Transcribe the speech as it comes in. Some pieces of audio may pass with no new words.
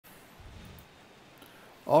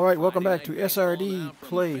All right, welcome back to SRD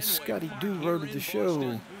Play Scotty Do Road to the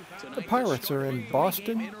Show. The Pirates are in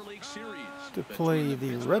Boston to play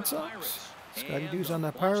the Red Sox. Scotty Do's on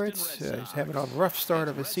the Pirates. He's having a rough start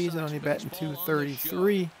of his season, only batting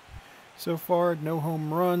 .233 so far. No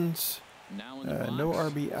home runs, no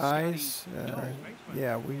RBIs.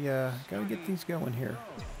 Yeah, we got to get things going here.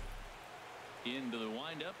 Into the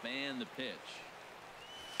windup and the pitch.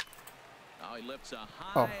 Oh, he lifts a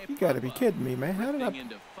high. Oh, you got to be kidding me, man! How did I?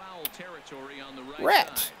 Into foul territory on the right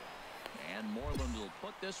Rat! side. And Moreland will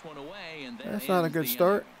put this one away, and that's not a good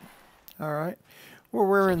start. All right, we're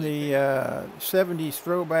wearing the '70s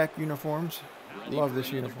throwback uniforms. Love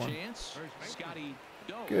this uniform.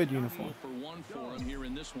 Good uniform.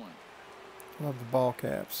 Love the ball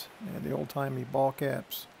caps. Yeah, the old-timey ball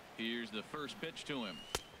caps. Here's the first pitch to him.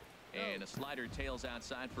 And a slider tails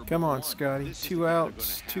outside for come on, Scotty. 2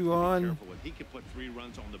 outs, 2 on.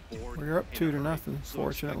 We're up 2-0,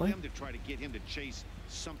 fortunately. To try to get him to chase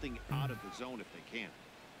something out of the zone if they can.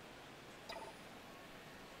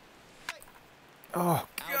 Oh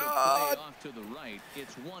God! Off to the right.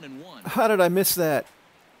 It's 1-1. How did I miss that?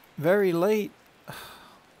 Very late.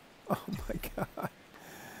 Oh my God!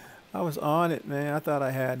 I was on it, man. I thought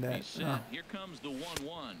I had that. Oh. Here comes the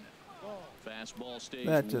 1-1. Fastball stays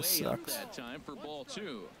that just way sucks. Up that time for ball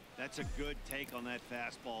 2. That's a good take on that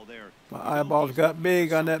fastball there. My eyeballs got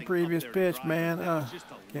big on that previous pitch, man.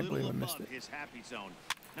 Can't believe I missed it.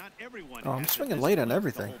 Oh, I'm swinging late on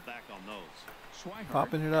everything.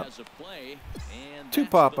 Popping it up. 2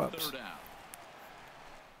 pop-ups.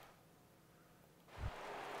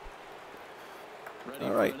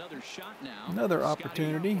 All right, another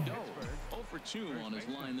opportunity. 0 for 2 on his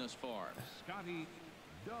line thus far.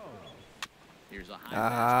 Here's a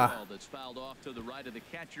high fastball that's fouled off to the right of the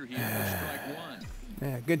catcher here for strike 1.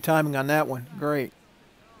 Yeah, good timing on that one. Great.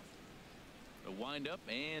 The windup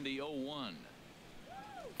and the 0-1.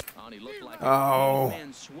 He looked like a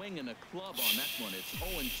man swinging a club on that one. It's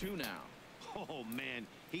 0-2 now. Oh man,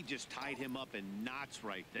 he just tied him up in knots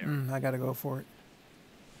right there. I got to go for it.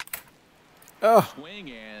 Oh.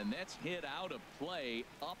 Swing, and that's hit out of play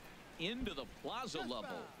up into the plaza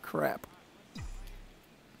level. Crap.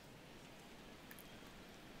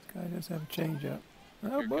 Guy does have a changeup.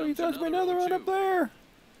 Oh, boy, he does me another one up there.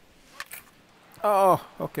 Oh,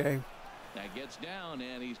 okay. That gets down,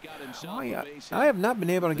 and he's got himself a base hit. I have not been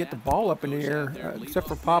able to get the ball up in the air, except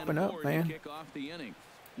for popping up, man.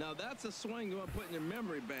 Now that's a swing you want to put in your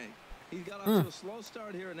memory bank. He's got off to a slow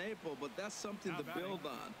start here in April, but that's something to build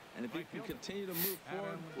on. And if he can continue to move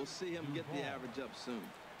forward, we'll see him get the average up soon.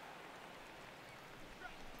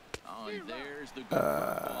 Oh, and there's the good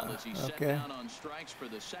ball as he set down on strikes for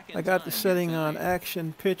the second I got the time setting on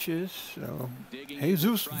action pitches. So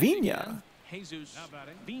Jesus Vina. Jesus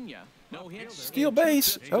Vina. No hits. Steal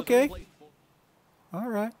base. Okay. All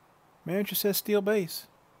right. Manager says steal base.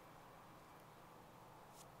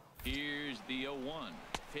 Here's the 0-1.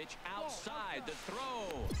 Pitch outside the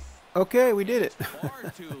throw. Okay, we did it.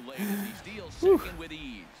 Far too late as he steals second with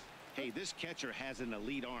ease. Hey, this catcher has an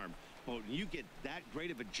elite arm. But when you get that great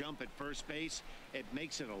of a jump at first base, it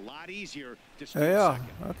makes it a lot easier to steal second.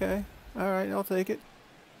 Okay. All right, I'll take it.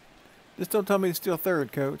 Just don't tell me to steal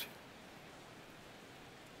third, coach.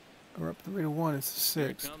 We're up 3-1. It's the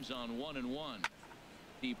 6th. Here comes on 1-1.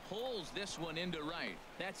 He pulls this one into right.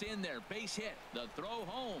 That's in there. Base hit. The throw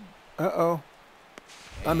home. Uh-oh.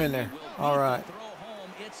 I'm in there. All right.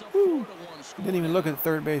 Didn't even look at the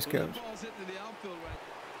third base coach.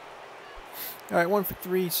 All right, 1 for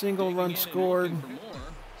 3, single run scored.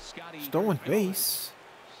 Stolen base.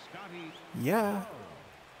 Yeah.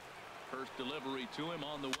 First delivery to him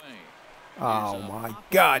on the way. Oh my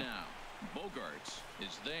God. Bogarts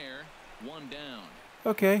is there, 1 down.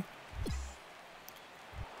 Okay.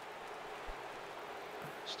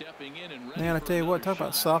 Stepping in and man, I tell you what, talk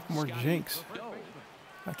about sophomore jinx.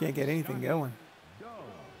 I can't get anything going.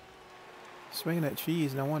 Swinging that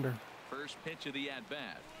cheese, no wonder. First pitch of the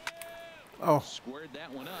at-bat. Oh. Squared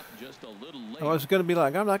that one up just a little late. I was gonna be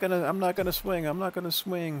like, I'm not gonna swing.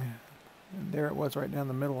 And there it was right down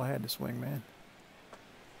the middle. I had to swing, man.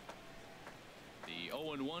 The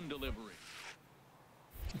 0-1 delivery.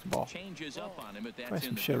 It's a ball. Changes up on him, but that's try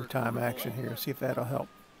some Showtime action here. See if that'll help.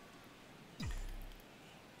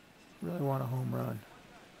 Really want a home run.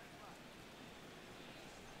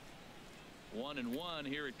 1-1.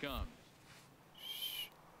 Here it comes.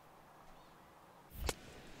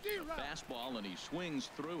 Fastball, and he swings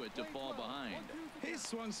through it to fall behind. He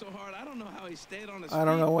swung so hard. I don't know how he stayed on his feet. I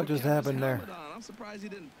don't know what just happened there. I'm surprised he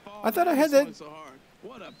didn't fall. I thought I had that. So hard.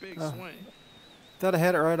 What a big swing. Thought I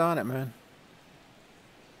had it right on it, man.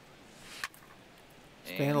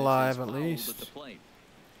 Staying alive at least.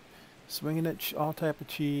 Swinging at all type of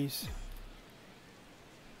cheese.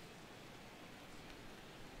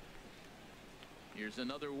 Here's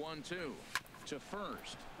another 1-2 to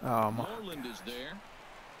first. Moreland is there,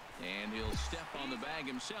 and he'll step on the bag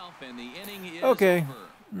himself, and the inning is okay. over.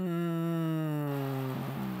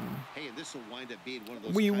 Hey, and this will wind up being one of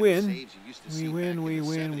those We kind of win. saves you used to see We back in win. the We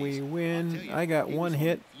win. 70s. We I'll win. tell you, I got he one was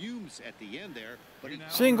hit. on fumes at the end there, but he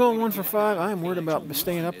Single, 1 for 5. I'm worried about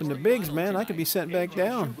staying up in the bigs, man. I could be sent back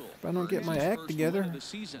down if I don't get my act together.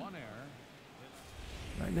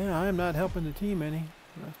 Right now, I am not helping the team any.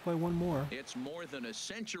 Let's play one more. It's more than a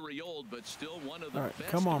century old, but still one of the All right,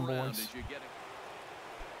 best come on, around boys. as you get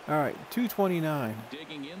All right, 229.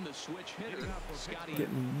 digging in the switch hitter. Scotty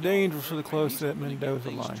Getting dangerously close to that Mendoza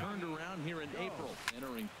line. turned around here in April,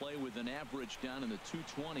 entering play with an average down in the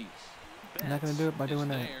 220s. I'm not going to do it by doing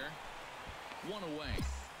that. One away.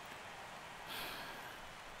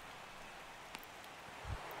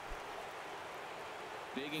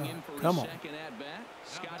 Digging in for come his on. second at bat.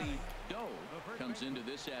 Scotty comes into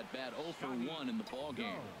this at bat 0 for 1 in the ball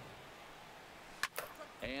game.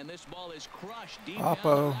 And this ball is crushed deep down the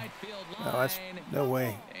right field line. No, that's no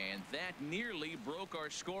way. And that nearly broke our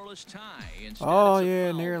scoreless tie. Instead, Oh, it's a yeah,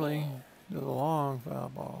 foul nearly. ball. It was a long foul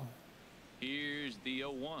ball. Here's the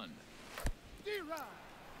 0-1.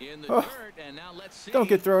 In the Oh, dirt, and now let's see. don't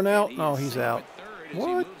get thrown out. And No, is he's safe out. at third as he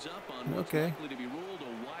What? moves up on what's Okay. likely to be ruled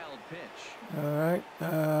a wild pitch. All right.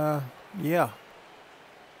 Yeah.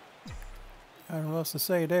 I don't know what else to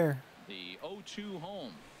say there. The 0-2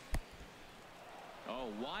 home. Oh,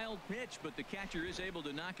 wild pitch, but the catcher is able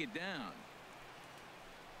to knock it down.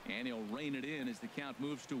 And he'll rein it in as the count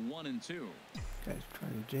moves to 1-2. Guy's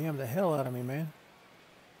trying to jam the hell out of me, man.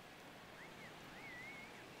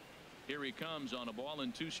 Here he comes on a ball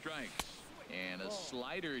and 2 strikes. And a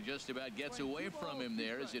slider just about gets away from him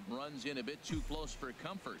there as it runs in a bit too close for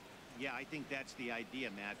comfort. Yeah, I think that's the idea,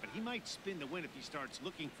 Matt, but he might spin the win if he starts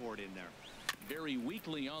looking for it in there. Very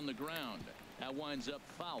weakly on the ground. That winds up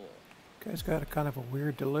foul. Guy's got a kind of a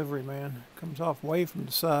weird delivery, man. Comes off way from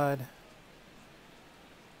the side.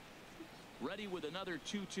 Ready with another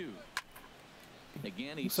 2-2.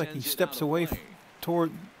 Again, he Looks like he sends it steps out of away play.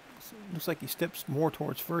 toward. Looks like he steps more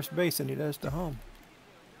towards first base than he does to home.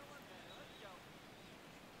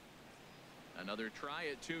 Another try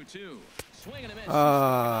at 2-2. Swing and a miss.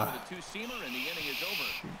 The two-seamer, and the inning is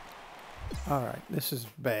over. All right, this is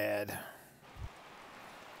bad.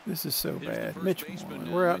 This is so Here's the bad. first Mitch baseman,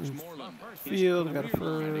 Moreland. We're out Mitch in Moreland. field. We got a Career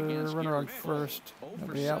line against runner on Gary first. Cole. He'll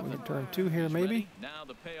be out when we turn 2 here, He's maybe. ready. Now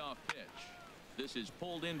the payoff pitch. This is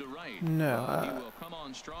pulled into right. No. He will come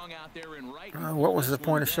on strong out there in right. What was the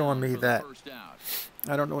point of showing me that? First out.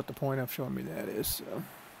 I don't know what the point of showing me that is. So.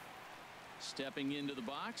 Stepping into the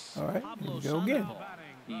box. All right, Pablo here we go again. Sandoval.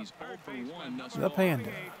 He's 0 for 1 thus The far. Panda.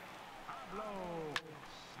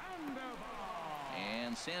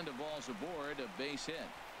 And Sandoval's aboard, a base hit.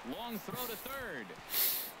 Long throw to third.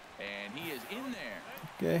 And he is in there.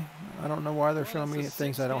 Okay. I don't know why they're showing me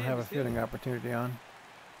things I don't have a fielding opportunity on.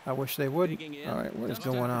 I wish they would. All right, what is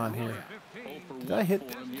going on here? Did I hit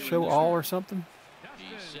show all or something?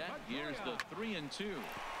 He's set. Here's the 3-2.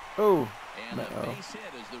 Oh. And the Uh-oh. base hit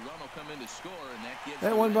as the run will come in to score, and that gives That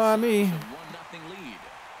the one Red by Sox me. a 1-0 lead.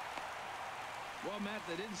 Well, Matt,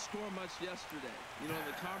 they didn't score much yesterday. You know,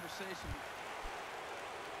 the conversation.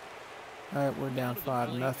 All right, we're down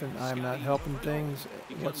 5-0. I'm not helping things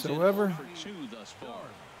He comes in whatsoever. 0 for 2 thus far.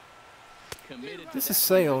 Committed to This that is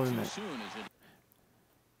Sale, too isn't it? soon as it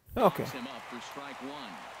Okay. him up for strike 1.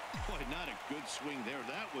 Boy, not a good swing there.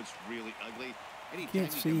 That was really ugly. Anytime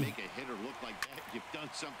Can't you see. can make a hitter look like that, you've done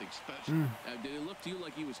something special. Did it look to you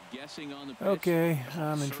like he was guessing on the pitch? Okay,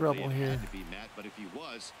 I'm in Certainly trouble it here. had to be, Matt, but if he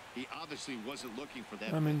was, he obviously wasn't looking for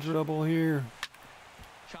that. I'm in pitch. trouble here.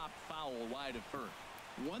 Chopped foul wide of first.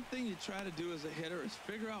 One thing you try to do as a hitter is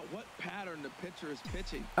figure out what pattern the pitcher is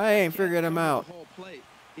pitching. I ain't Can't figured him cover out. the whole plate.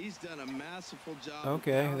 He's done a masterful job.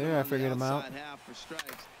 Okay, of there I on the figured him out. outside half for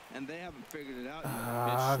strikes, and they haven't figured it out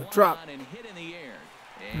yet. It's swung Drop. on and hit in the air.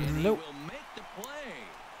 And Nope. he will make the play.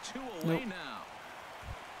 2 Nope. away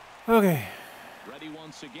now. Okay. Ready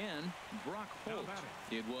once again, Brock Holt.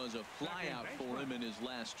 It was a fly out for him in his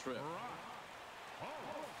last trip.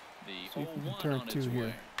 The See if we can 0-1 turn on 2 its here.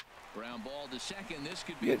 way. Ground ball to second. This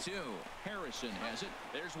could be Good. 2. Harrison has it.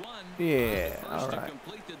 There's 1. Yeah, First all to right.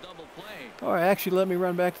 complete the double play. All right, actually let me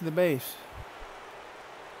run back to the base.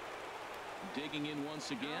 Digging in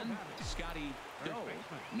once again, Scotty Doe.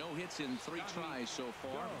 No hits in 3 tries so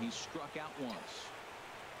far. He's struck out once.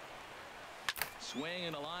 Swing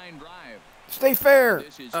and a line drive. Stay fair.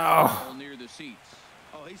 This is Oh. foul near the seats.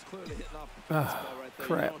 Oh, he's clearly hitting off the fastball right there.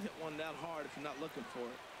 Crap. You don't hit one that hard if you're not looking for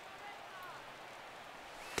it.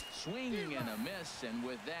 Swing and a miss, and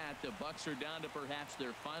with that, the Bucks are down to perhaps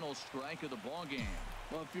their final strike of the ball game.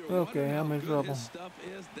 Well, if you're Okay, wondering I'm how in good trouble. his stuff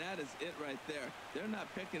is, that is it right there. They're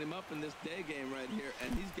not picking him up in this day game right here,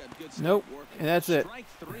 and he's got good stuff Nope, working. and that's it. Strike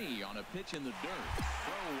 3 on a pitch in the dirt.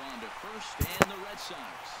 Throw on to first, and the Red Sox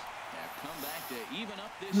have come back to even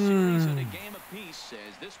up this series at a game apiece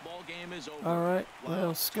as this ball game is over. All right.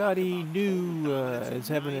 Well, Scotty Dew is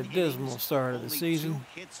having a dismal start of the season.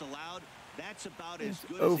 That's about as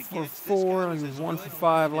good 0 as it for gets. 4 and 1 for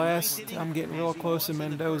 5 last. I'm getting real close to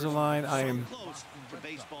Mendoza line. I am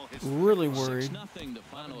really worried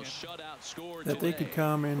that they could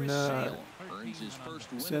come and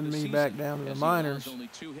send me back down to the minors.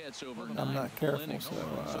 I'm not careful,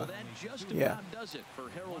 so yeah.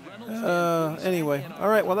 Anyway, all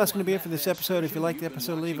right. Well, that's going to be it for this episode. If you liked the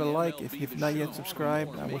episode, leave a like. If you've not yet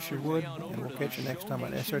subscribed, I wish you would. And we'll catch you next time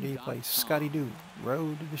on SRD Plays Scotty Dew,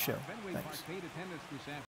 Road to the Show. Thanks.